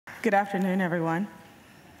Good afternoon, everyone.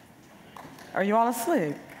 Are you all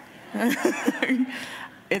asleep?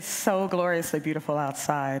 It's so gloriously beautiful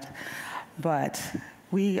outside, but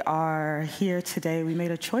we are here today. We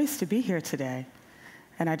made a choice to be here today,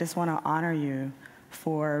 and I just want to honor you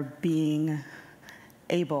for being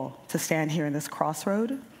able to stand here in this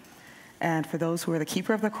crossroad, and for those who are the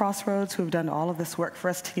keeper of the crossroads, who have done all of this work for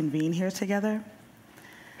us to convene here together.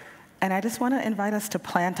 And I just want to invite us to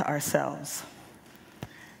plant ourselves.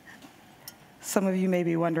 Some of you may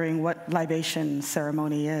be wondering what libation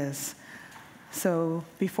ceremony is. So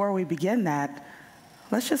before we begin that,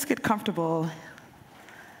 let's just get comfortable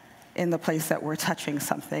in the place that we're touching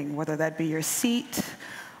something, whether that be your seat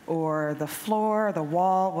or the floor, or the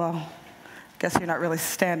wall. Well, I guess you're not really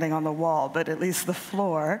standing on the wall, but at least the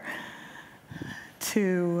floor,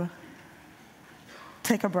 to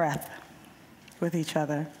take a breath with each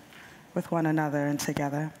other, with one another, and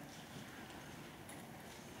together.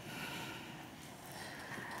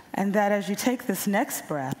 And that as you take this next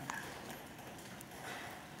breath,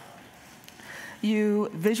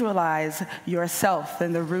 you visualize yourself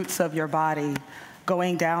and the roots of your body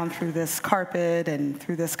going down through this carpet and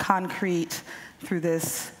through this concrete, through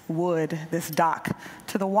this wood, this dock,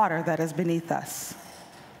 to the water that is beneath us,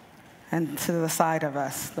 and to the side of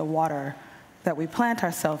us, the water that we plant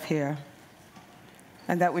ourselves here,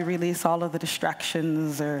 and that we release all of the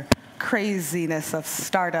distractions or craziness of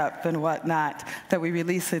startup and whatnot, that we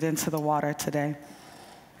release it into the water today.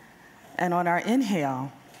 And on our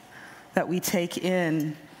inhale, that we take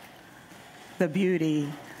in the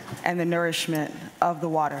beauty and the nourishment of the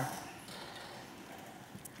water.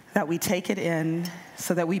 That we take it in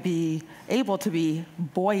so that we be able to be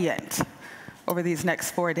buoyant over these next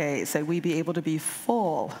 4 days, that we be able to be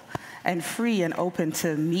full and free and open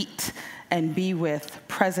to meet and be with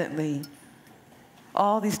presently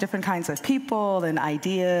all these different kinds of people and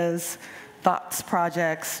ideas, thoughts,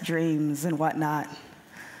 projects, dreams, and whatnot.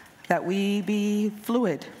 That we be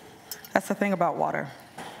fluid. That's the thing about water.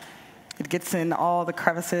 It gets in all the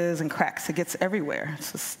crevices and cracks. It gets everywhere.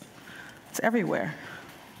 It's everywhere.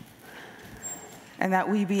 And that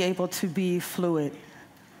we be able to be fluid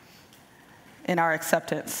in our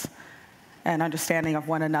acceptance and understanding of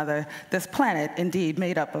one another. This planet, indeed,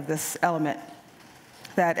 made up of this element,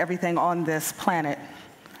 that everything on this planet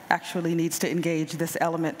actually needs to engage this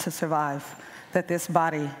element to survive, that this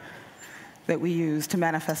body that we use to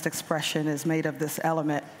manifest expression is made of this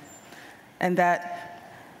element, and that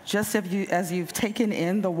just as you've taken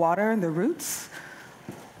in the water and the roots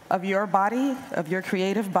of your body, of your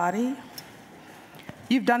creative body,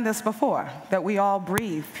 you've done this before, that we all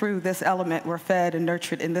breathe through this element. We're fed and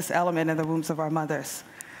nurtured in this element in the wombs of our mothers.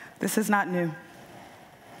 This is not new.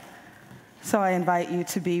 So I invite you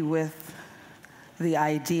to be with the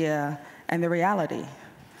idea and the reality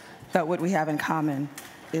that what we have in common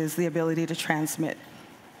is the ability to transmit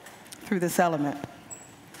through this element.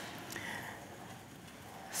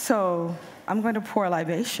 So I'm going to pour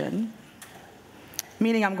libation,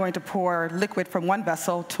 meaning I'm going to pour liquid from one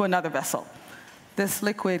vessel to another vessel. This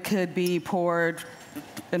liquid could be poured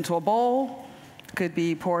into a bowl, could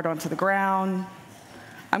be poured onto the ground.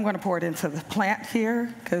 I'm going to pour it into the plant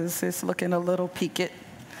here because it's looking a little peaked, a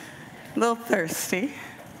little thirsty.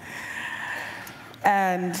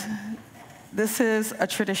 And this is a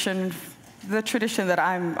tradition, the tradition that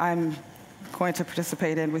I'm going to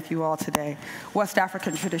participate in with you all today. West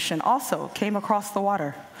African tradition also came across the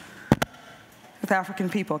water. With African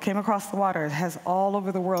people, came across the water. It has all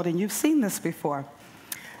over the world, and you've seen this before.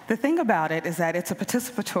 The thing about it is that it's a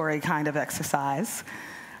participatory kind of exercise,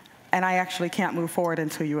 and I actually can't move forward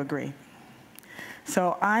until you agree.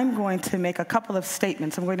 So I'm going to make a couple of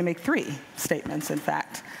statements. I'm going to make 3 statements, in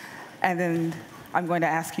fact, and then I'm going to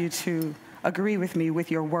ask you to agree with me with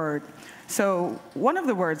your word. So one of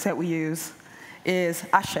the words that we use is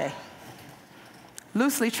ashe.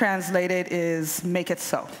 Loosely translated is make it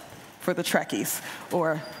so for the Trekkies,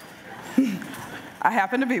 or I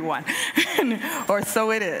happen to be one, or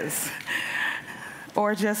so it is,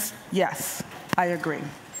 or just yes, I agree.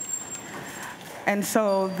 And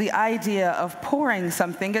so the idea of pouring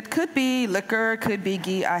something, it could be liquor, it could be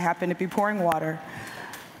ghee, I happen to be pouring water,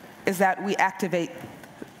 is that we activate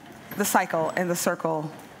the cycle and the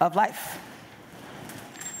circle of life.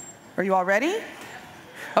 Are you all ready?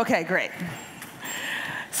 Okay, great.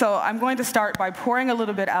 So I'm going to start by pouring a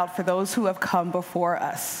little bit out for those who have come before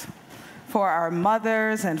us, for our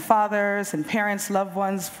mothers and fathers and parents, loved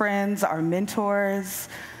ones, friends, our mentors,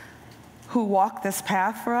 who walked this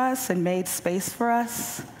path for us and made space for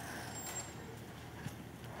us,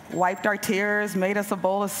 wiped our tears, made us a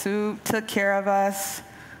bowl of soup, took care of us,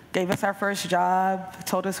 gave us our first job,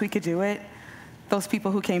 told us we could do it. Those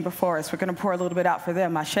people who came before us, we're going to pour a little bit out for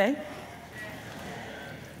them. Ashe?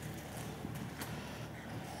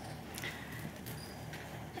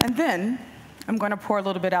 And then I'm going to pour a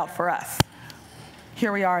little bit out for us.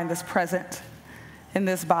 Here we are in this present, in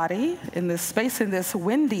this body, in this space, in this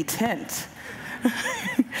windy tent.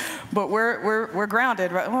 But we're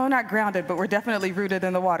grounded, right? Well, not grounded, but we're definitely rooted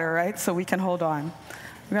in the water, right? So we can hold on.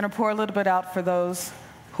 We're going to pour a little bit out for those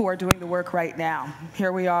who are doing the work right now.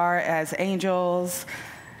 Here we are as angels.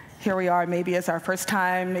 Here we are maybe as our first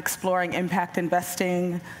time exploring impact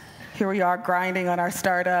investing. Here we are grinding on our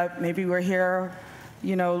startup. Maybe we're here,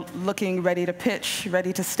 looking ready to pitch,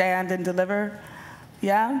 ready to stand and deliver.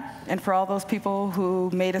 Yeah? And for all those people who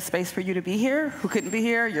made a space for you to be here, who couldn't be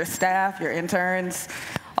here, your staff, your interns,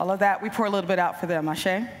 all of that, we pour a little bit out for them, Ashe?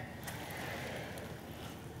 And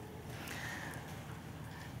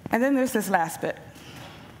then there's this last bit.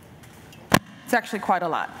 It's actually quite a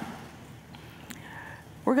lot.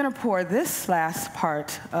 We're going to pour this last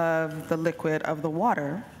part of the liquid, of the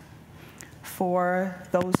water, for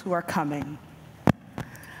those who are coming,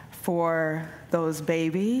 for those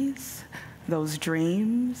babies, those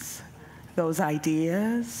dreams, those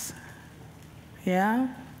ideas, yeah,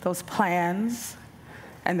 those plans,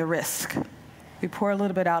 and the risk. We pour a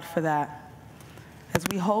little bit out for that. As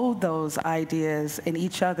we hold those ideas in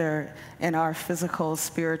each other in our physical,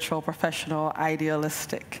 spiritual, professional,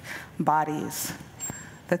 idealistic bodies,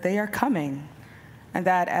 that they are coming, and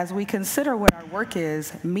that as we consider what our work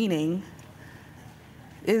is, meaning,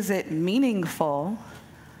 is it meaningful?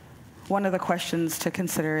 One of the questions to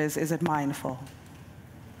consider is it mindful?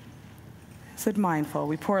 Is it mindful?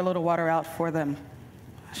 We pour a little water out for them.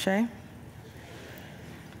 Ashe?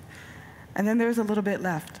 And then there's a little bit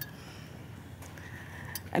left.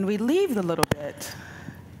 And we leave the little bit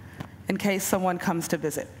in case someone comes to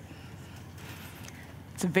visit.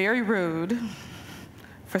 It's very rude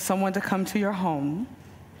for someone to come to your home,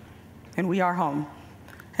 and we are home,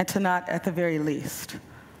 and to not, at the very least,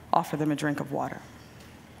 offer them a drink of water.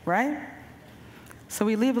 Right? So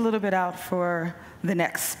we leave a little bit out for the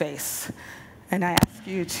next space. And I ask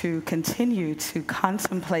you to continue to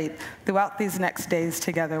contemplate throughout these next days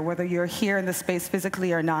together, whether you're here in the space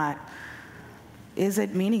physically or not. Is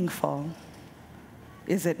it meaningful?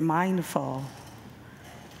 Is it mindful?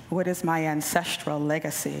 What is my ancestral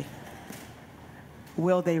legacy?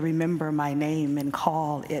 Will they remember my name and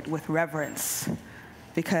call it with reverence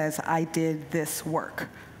because I did this work?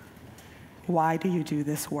 Why do you do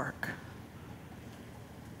this work?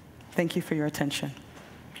 Thank you for your attention.